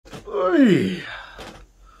Oy.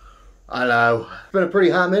 Hello. It's been a pretty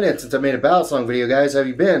hot minute since I made a balisong video, guys. How have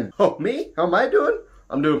you been? Oh, me? How am I doing?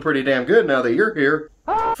 I'm doing pretty damn good now that you're here.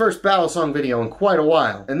 First balisong video in quite a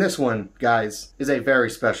while. And this one, guys, is a very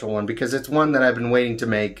special one because it's one that I've been waiting to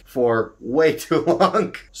make for way too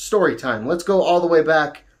long. Story time. Let's go all the way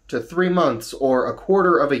back to 3 months or a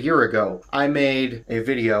quarter of a year ago. I made a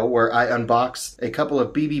video where I unboxed a couple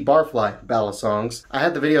of BB Barfly balisongs. I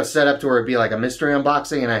had the video set up to where it'd be like a mystery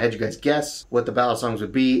unboxing, and I had you guys guess what the balisongs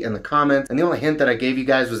would be in the comments. And the only hint that I gave you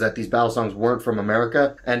guys was that these balisongs weren't from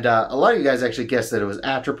America. And a lot of you guys actually guessed that it was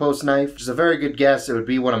Atropos Knife, which is a very good guess. It would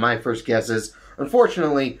be one of my first guesses.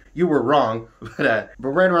 Unfortunately, you were wrong, but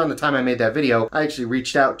right around the time I made that video, I actually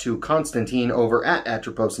reached out to Constantine over at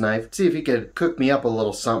Atropos Knife to see if he could cook me up a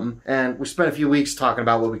little something, and we spent a few weeks talking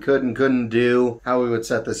about what we could and couldn't do, how we would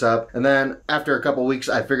set this up, and then after a couple weeks,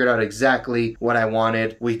 I figured out exactly what I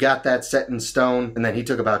wanted. We got that set in stone, and then he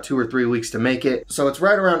took about 2 or 3 weeks to make it, so it's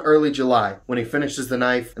right around early July when he finishes the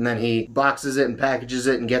knife, and then he boxes it and packages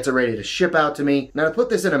it and gets it ready to ship out to me. Now, to put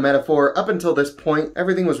this in a metaphor, up until this point,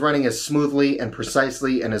 everything was running as smoothly and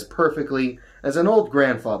precisely and as perfectly as an old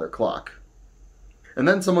grandfather clock. And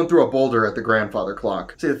then someone threw a boulder at the grandfather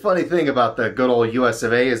clock. See, the funny thing about the good old US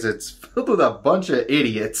of A is it's filled with a bunch of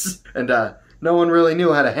idiots. And no one really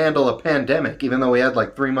knew how to handle a pandemic, even though we had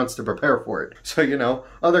like 3 months to prepare for it. So, you know,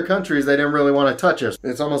 other countries, they didn't really want to touch us.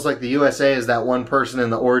 It's almost like the USA is that one person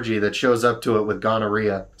in the orgy that shows up to it with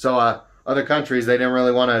gonorrhea. So, other countries, they didn't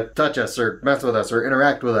really want to touch us or mess with us or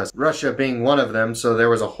interact with us. Russia being one of them, so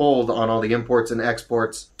there was a hold on all the imports and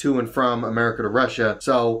exports to and from America to Russia.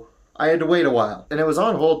 So I had to wait a while. And it was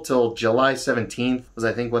on hold till July 17th, was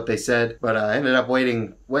I think what they said. But I ended up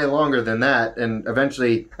waiting way longer than that. And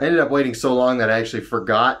eventually, I ended up waiting so long that I actually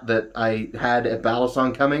forgot that I had a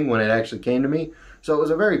balisong coming when it actually came to me. So it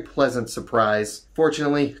was a very pleasant surprise.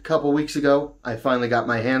 Fortunately, a couple weeks ago, I finally got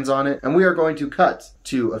my hands on it, and we are going to cut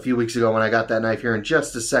to a few weeks ago when I got that knife here in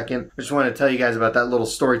just a second. I just wanted to tell you guys about that little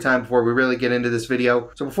story time before we really get into this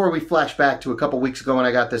video. So before we flash back to a couple weeks ago when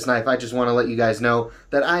I got this knife, I just want to let you guys know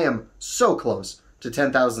that I am so close to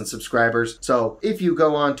 10,000 subscribers. So if you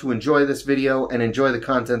go on to enjoy this video and enjoy the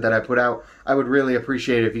content that I put out, I would really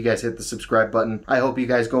appreciate it if you guys hit the subscribe button. I hope you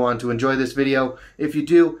guys go on to enjoy this video. If you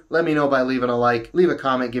do, let me know by leaving a like, leave a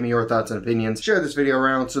comment, give me your thoughts and opinions. Share this video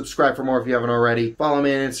around, subscribe for more if you haven't already. Follow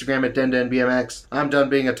me on Instagram at DenDenBMX. I'm done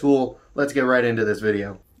being a tool. Let's get right into this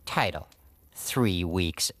video. Title: 3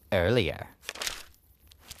 weeks earlier.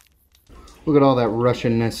 Look at all that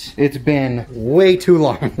Russianness. It's been way too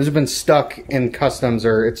long. This has been stuck in customs,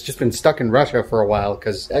 or it's just been stuck in Russia for a while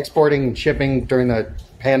because exporting and shipping during the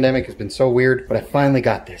pandemic has been so weird, but I finally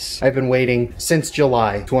got this. I've been waiting since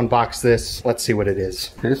July to unbox this. Let's see what it is.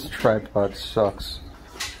 This tripod sucks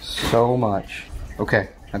so much. Okay,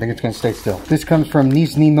 I think it's gonna stay still. This comes from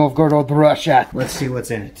Nizhny Novgorod, Russia. Let's see what's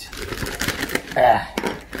in it.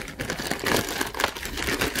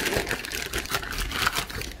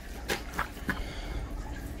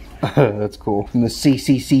 That's cool. From the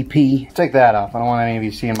CCCP. Take that off. I don't want any of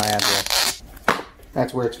you seeing my address.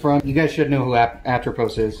 That's where it's from. You guys should know who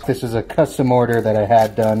Atropos is. This is a custom order that I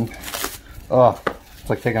had done. Oh, it's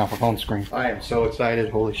like taking off a phone screen. I am so excited.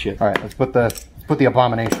 Holy shit. All right, let's put the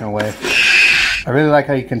abomination away. I really like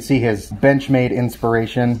how you can see his Benchmade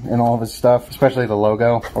inspiration in all of his stuff, especially the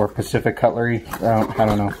logo or Pacific Cutlery. I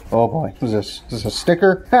don't know. Oh boy, what is this? Is this a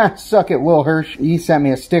sticker? Ha! Suck it, Will Hirsch. You sent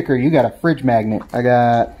me a sticker. You got a fridge magnet. I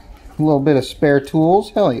got a little bit of spare tools.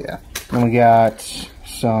 Hell yeah. And we got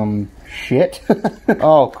some shit.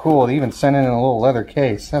 Oh, cool. They even sent it in a little leather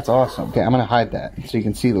case. That's awesome. Okay, I'm gonna hide that so you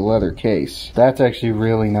can see the leather case. That's actually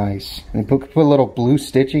really nice. And they put a little blue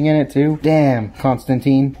stitching in it too. Damn,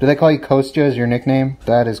 Constantine. Do they call you Kostya as your nickname?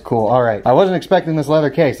 That is cool. All right. I wasn't expecting this leather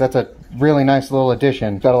case. That's a really nice little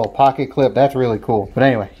addition. Got a little pocket clip. That's really cool. But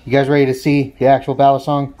anyway, you guys ready to see the actual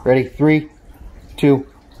balisong? Ready? 3, 2,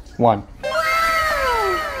 1.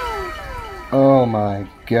 Oh my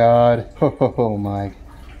god. Oh my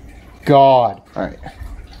god. Alright.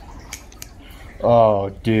 Oh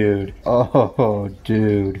dude. Oh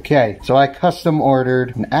dude. Okay, so I custom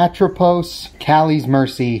ordered an Atropos Callie's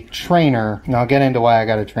Mercy trainer. And I'll get into why I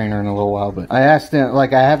got a trainer in a little while, but I asked him,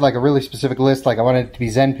 like, I had like a really specific list. Like, I wanted it to be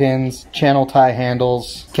Zen pins, channel tie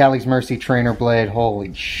handles, Callie's Mercy trainer blade.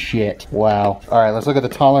 Holy shit. Wow. Alright, let's look at the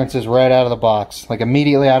tolerances right out of the box. Like,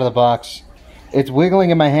 immediately out of the box. It's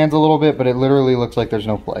wiggling in my hands a little bit, but it literally looks like there's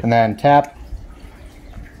no play. And then tap.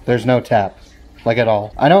 There's no tap. Like at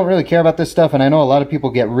all. I don't really care about this stuff, and I know a lot of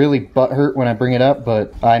people get really butthurt when I bring it up,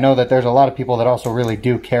 but I know that there's a lot of people that also really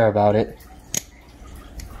do care about it.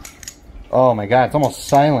 Oh my god, it's almost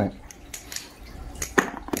silent.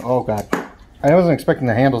 Oh god. I wasn't expecting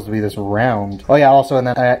the handles to be this round. Oh yeah, also, and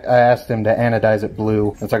then I asked him to anodize it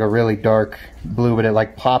blue. It's like a really dark blue, but it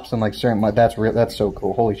like pops in like certain, that's so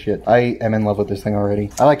cool. Holy shit. I am in love with this thing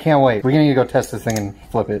already. I like can't wait. We're gonna need to go test this thing and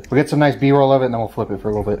flip it. We'll get some nice B-roll of it and then we'll flip it for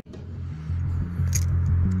a little bit.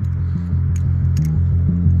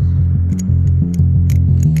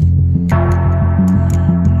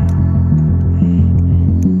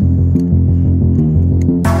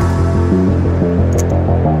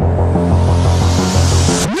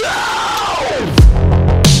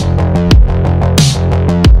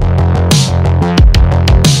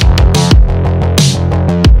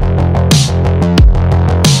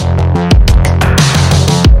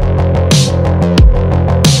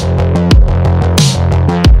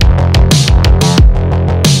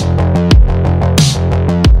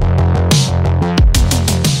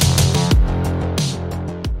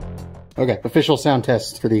 Okay, official sound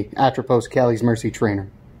test for the Atropos Cali's Mercy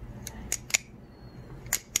Trainer.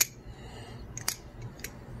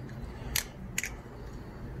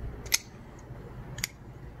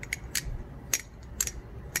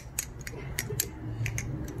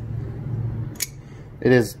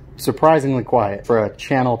 It is surprisingly quiet. For a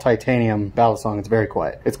channel titanium balisong, it's very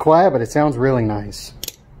quiet. It's quiet, but it sounds really nice.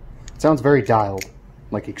 It sounds very dialed,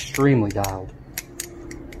 like extremely dialed.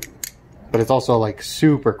 But it's also like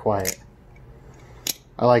super quiet.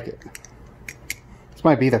 I like it. This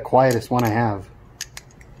might be the quietest one I have.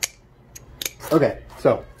 Okay,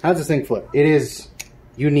 so how's this thing flip? It is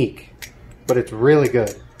unique, but it's really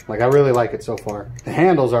good. Like, I really like it so far. The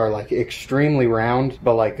handles are like extremely round,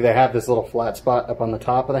 but like they have this little flat spot up on the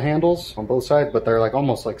top of the handles on both sides, but they're like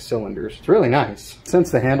almost like cylinders. It's really nice.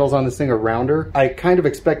 Since the handles on this thing are rounder, I kind of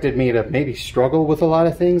expected me to maybe struggle with a lot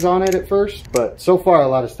of things on it at first, but so far a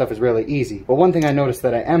lot of stuff is really easy. But one thing I noticed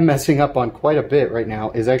that I am messing up on quite a bit right now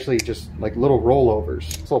is actually just like little rollovers.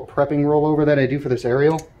 This little prepping rollover that I do for this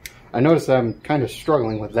aerial. I noticed that I'm kind of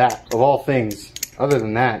struggling with that, of all things. Other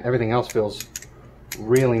than that, everything else feels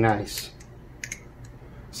really nice.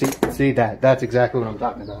 See that? That's exactly what I'm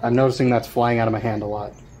talking about. I'm noticing that's flying out of my hand a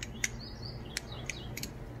lot.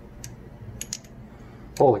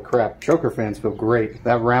 Holy crap. Choker fans feel great.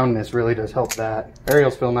 That roundness really does help that.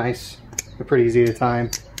 Aerials feel nice. They're pretty easy to time.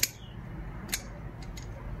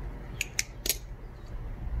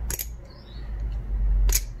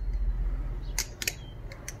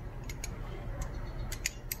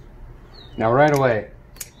 Now right away,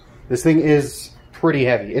 this thing is pretty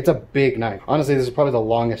heavy. It's a big knife. Honestly, this is probably the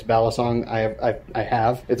longest balisong I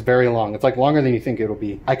have. It's very long. It's like longer than you think it'll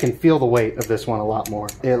be. I can feel the weight of this one a lot more.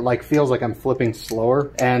 It like feels like I'm flipping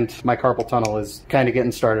slower, and my carpal tunnel is kind of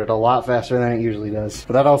getting started a lot faster than it usually does.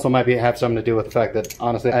 But that also might have something to do with the fact that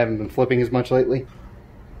honestly I haven't been flipping as much lately.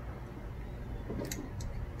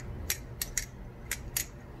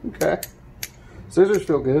 Okay. Scissors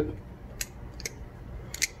feel good.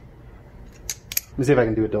 Let me see if I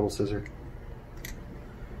can do a double scissor.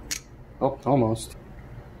 Oh, almost.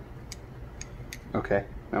 Okay,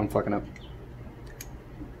 now I'm fucking up.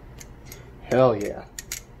 Hell yeah.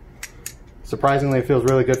 Surprisingly, it feels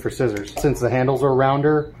really good for scissors. Since the handles are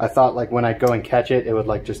rounder, I thought like when I'd go and catch it, it would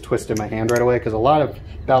like just twist in my hand right away, because a lot of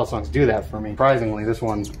balisongs do that for me. Surprisingly, this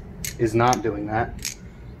one is not doing that.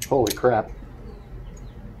 Holy crap.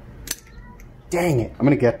 Dang it, I'm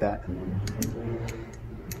gonna get that.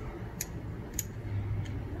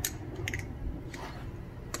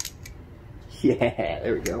 Yeah,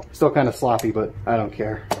 there we go. Still kind of sloppy, but I don't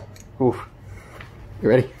care. Oof. You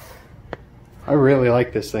ready? I really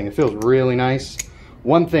like this thing. It feels really nice.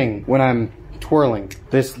 One thing, when I'm twirling,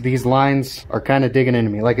 these lines are kind of digging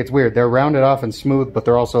into me. Like, it's weird. They're rounded off and smooth, but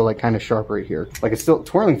they're also like kind of sharp right here. Like, it's still,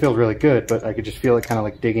 twirling feels really good, but I could just feel it kind of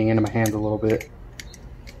like digging into my hands a little bit.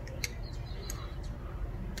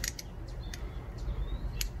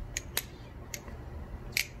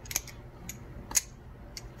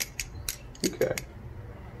 Okay.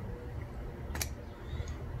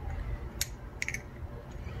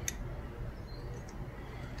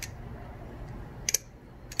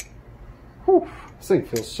 Whew. This thing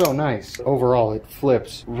feels so nice. Overall, it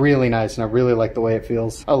flips really nice, and I really like the way it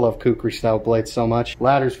feels. I love Kukri style blades so much.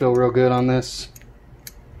 Ladders feel real good on this.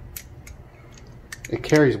 It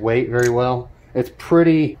carries weight very well. It's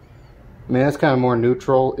pretty, I mean, that's kind of more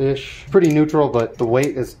neutral-ish. Pretty neutral, but the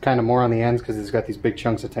weight is kind of more on the ends because it's got these big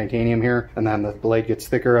chunks of titanium here, and then the blade gets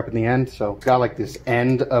thicker up in the end, so it's got like this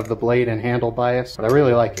end of the blade and handle bias, but I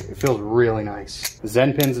really like it. It feels really nice. The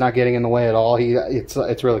Zen pin's not getting in the way at all.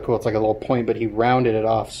 It's really cool. It's like a little point, but he rounded it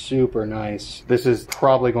off super nice. This is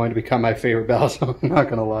probably going to become my favorite balisong, I'm not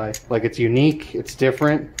gonna lie. Like, it's unique, it's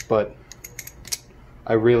different, but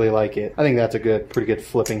I really like it. I think that's a pretty good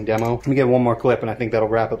flipping demo. Let me get one more clip and I think that'll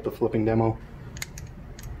wrap up the flipping demo.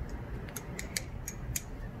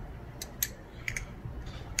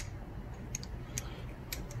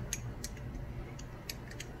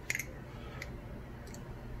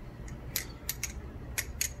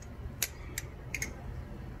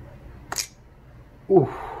 Ooh,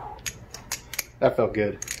 that felt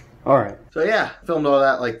good. Alright, so yeah, filmed all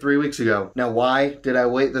that like 3 weeks ago. Now why did I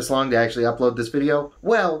wait this long to actually upload this video?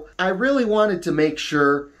 Well, I really wanted to make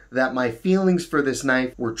sure that my feelings for this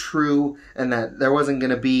knife were true and that there wasn't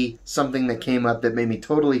going to be something that came up that made me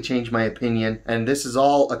totally change my opinion. And this is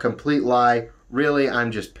all a complete lie. Really,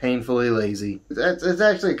 I'm just painfully lazy. It's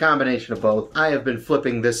actually a combination of both. I have been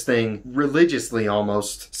flipping this thing religiously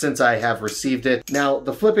almost since I have received it. Now,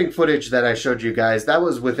 the flipping footage that I showed you guys, that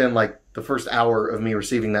was within like the first hour of me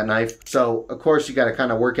receiving that knife. So, of course, you gotta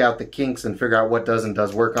kind of work out the kinks and figure out what does and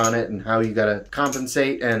does work on it and how you gotta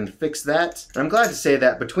compensate and fix that. And I'm glad to say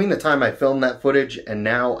that between the time I filmed that footage and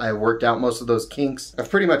now I worked out most of those kinks,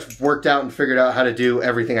 I've pretty much worked out and figured out how to do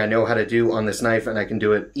everything I know how to do on this knife, and I can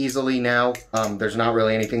do it easily now. There's not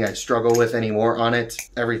really anything I struggle with anymore on it.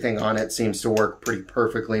 Everything on it seems to work pretty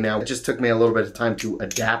perfectly now. It just took me a little bit of time to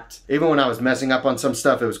adapt. Even when I was messing up on some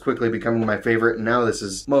stuff, it was quickly becoming my favorite, and now this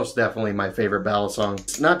is most definitely my favorite balisong.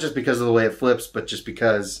 It's not just because of the way it flips, but just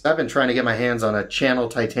because I've been trying to get my hands on a channel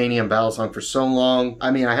titanium balisong for so long. I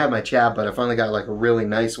mean, I have my chab, but I finally got like a really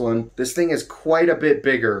nice one. This thing is quite a bit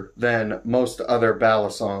bigger than most other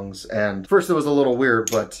balisongs, and first it was a little weird,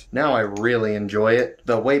 but now I really enjoy it.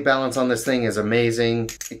 The weight balance on this thing is amazing.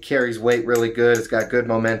 It carries weight really good. It's got good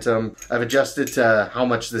momentum. I've adjusted to how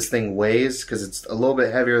much this thing weighs because it's a little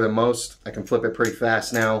bit heavier than most. I can flip it pretty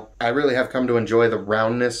fast now. I really have come to enjoy the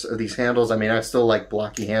roundness of these handles. I mean, I still like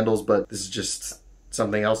blocky handles, but this is just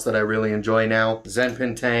something else that I really enjoy now.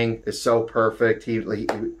 Zenpin Tang is so perfect. Is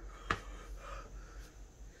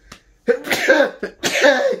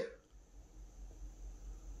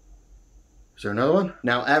there another one?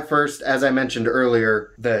 Now, at first, as I mentioned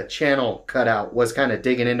earlier, the channel cutout was kind of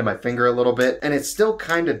digging into my finger a little bit, and it still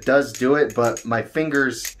kind of does do it, but my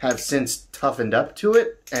fingers have since toughened up to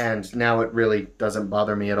it, and now it really doesn't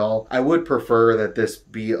bother me at all. I would prefer that this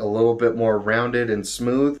be a little bit more rounded and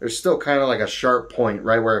smooth. There's still kind of like a sharp point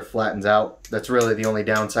right where it flattens out. That's really the only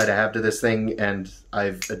downside I have to this thing, and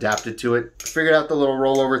I've adapted to it. Figured out the little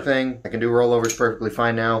rollover thing. I can do rollovers perfectly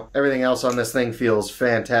fine now. Everything else on this thing feels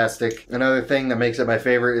fantastic. Another thing that makes it my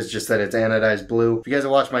favorite is just that it's anodized blue. If you guys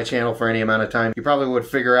have watched my channel for any amount of time, you probably would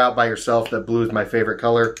figure out by yourself that blue is my favorite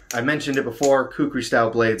color. I mentioned it before, Kukri style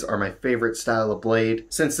blades are my favorite style of blade.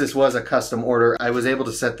 Since this was a custom order, I was able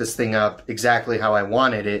to set this thing up exactly how I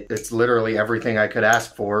wanted it. It's literally everything I could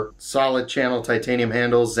ask for. Solid channel titanium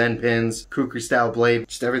handles, Zen pins, Kukri style blade,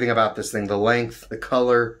 just everything about this thing. The length, the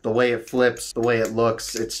color, the way it flips, the way it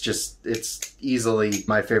looks, it's easily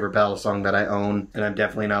my favorite balisong that I own, and I'm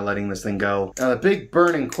definitely not letting this thing go. Now the big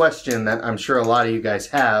burning question that I'm sure a lot of you guys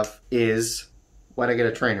have is, why'd I get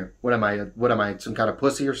a trainer? What am I, some kind of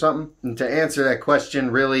pussy or something? And to answer that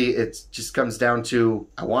question, really, it just comes down to,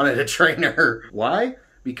 I wanted a trainer. Why?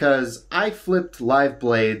 Because I flipped live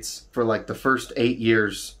blades for like the first 8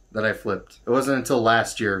 years that I flipped. It wasn't until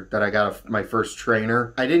last year that I got my first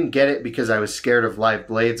trainer. I didn't get it because I was scared of live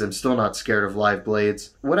blades. I'm still not scared of live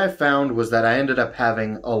blades. What I found was that I ended up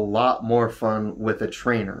having a lot more fun with a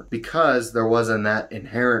trainer because there wasn't that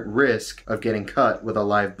inherent risk of getting cut with a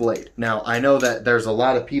live blade. Now, I know that there's a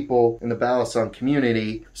lot of people in the balisong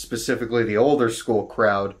community, specifically the older school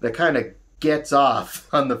crowd, that kind of gets off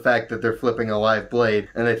on the fact that they're flipping a live blade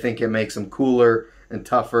and they think it makes them cooler and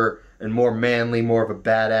tougher and more manly, more of a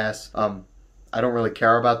badass. I don't really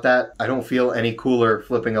care about that. I don't feel any cooler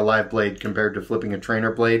flipping a live blade compared to flipping a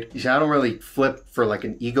trainer blade. You see, I don't really flip for like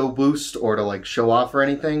an ego boost or to like show off or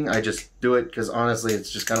anything. I just do it because honestly it's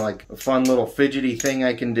just kind of like a fun little fidgety thing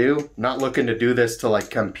I can do. Not looking to do this to like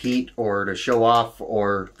compete or to show off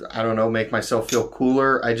or, I don't know, make myself feel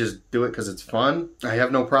cooler. I just do it because it's fun. I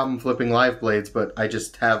have no problem flipping live blades, but I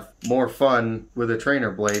just have more fun with a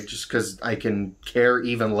trainer blade just because I can care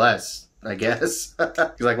even less, I guess.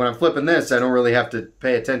 Like when I'm flipping this, I don't really have to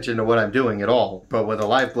pay attention to what I'm doing at all. But with a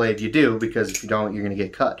live blade, you do, because if you don't, you're gonna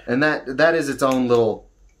get cut. And that is its own little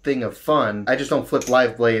thing of fun. I just don't flip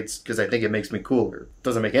live blades because I think it makes me cooler. It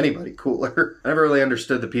doesn't make anybody cooler. I never really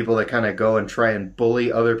understood the people that kind of go and try and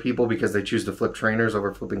bully other people because they choose to flip trainers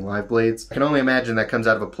over flipping live blades. I can only imagine that comes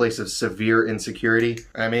out of a place of severe insecurity.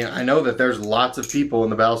 I mean, I know that there's lots of people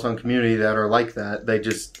in the balisong community that are like that. They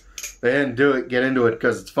didn't get into it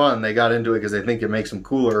because it's fun. They got into it because they think it makes them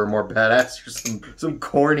cooler or more badass or some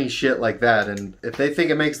corny shit like that. And if they think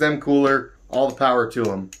it makes them cooler, all the power to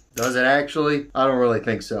him. Does it actually? I don't really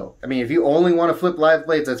think so. I mean, if you only want to flip live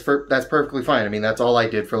blades, that's perfectly fine. I mean, that's all I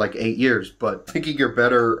did for like 8 years. But thinking you're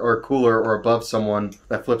better or cooler or above someone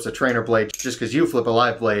that flips a trainer blade just because you flip a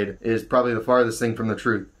live blade is probably the farthest thing from the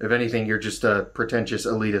truth. If anything, you're just a pretentious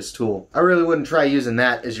elitist tool. I really wouldn't try using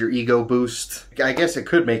that as your ego boost. I guess it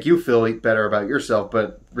could make you feel better about yourself,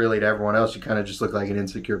 but really to everyone else, you kind of just look like an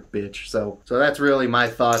insecure bitch. So that's really my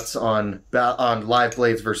thoughts on live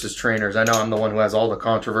blades versus trainers. I know I'm the one who has all the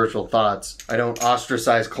controversial thoughts. I don't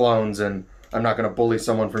ostracize clones, and I'm not going to bully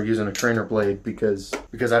someone for using a trainer blade because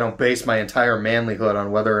I don't base my entire manlyhood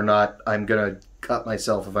on whether or not I'm going to cut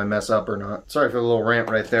myself if I mess up or not. Sorry for the little rant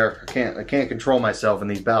right there. I can't control myself in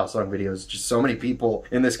these Balisong videos. Just so many people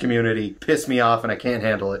in this community piss me off and I can't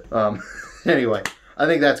handle it. Anyway, I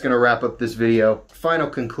think that's going to wrap up this video. Final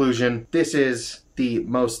conclusion, this is the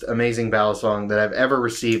most amazing Balisong that I've ever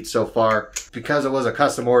received so far. Because it was a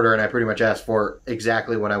custom order and I pretty much asked for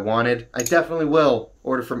exactly what I wanted, I definitely will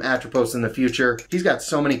order from Atropos in the future. He's got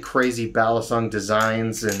so many crazy Balisong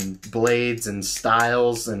designs and blades and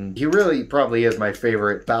styles, and he really probably is my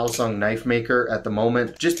favorite Balisong knife maker at the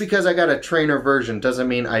moment. Just because I got a trainer version doesn't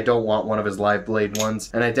mean I don't want one of his live blade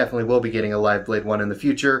ones, and I definitely will be getting a live blade one in the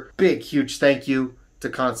future. Big, huge thank you to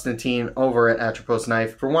Constantine over at Atropos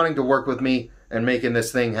Knife for wanting to work with me and making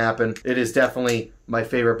this thing happen. It is definitely my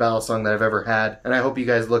favorite Balisong that I've ever had, and I hope you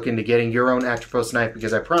guys look into getting your own Atropos knife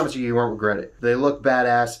because I promise you, you won't regret it. They look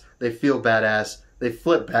badass, they feel badass, they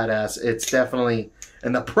flip badass. It's definitely,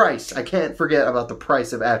 and the price, I can't forget about the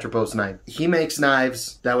price of Atropos knife. He makes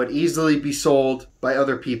knives that would easily be sold by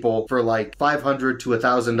other people for like $500 to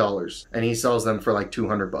 $1,000, and he sells them for like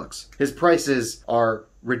 200 bucks. His prices are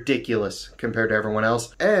ridiculous compared to everyone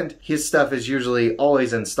else, and his stuff is usually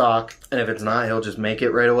always in stock, and if it's not, he'll just make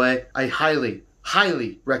it right away. I highly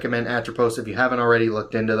recommend Atropos if you haven't already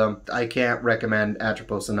looked into them. I can't recommend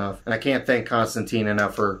Atropos enough, and I can't thank Constantine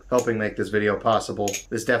enough for helping make this video possible.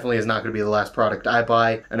 This definitely is not going to be the last product I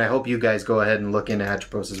buy, and I hope you guys go ahead and look into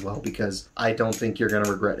Atropos as well, because I don't think you're going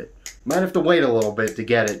to regret it. Might have to wait a little bit to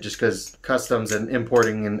get it just because customs and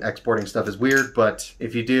importing and exporting stuff is weird, but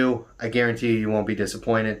if you do, I guarantee you won't be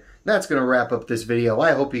disappointed. That's going to wrap up this video.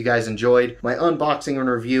 I hope you guys enjoyed my unboxing and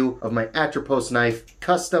review of my Atropos knife,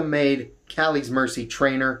 custom-made Callie's Mercy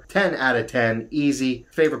trainer. 10 out of 10, easy.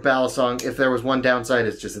 Favorite Balisong. If there was one downside,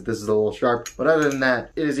 it's just that this is a little sharp. But other than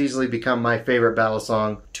that, it has easily become my favorite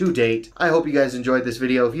Balisong to date. I hope you guys enjoyed this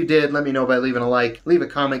video. If you did, let me know by leaving a like, leave a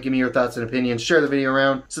comment, give me your thoughts and opinions, share the video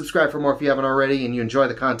around, subscribe for more if you haven't already and you enjoy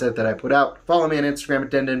the content that I put out. Follow me on Instagram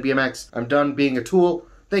at DenDenBMX. I'm done being a tool.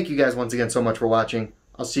 Thank you guys once again so much for watching.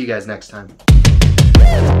 I'll see you guys next time.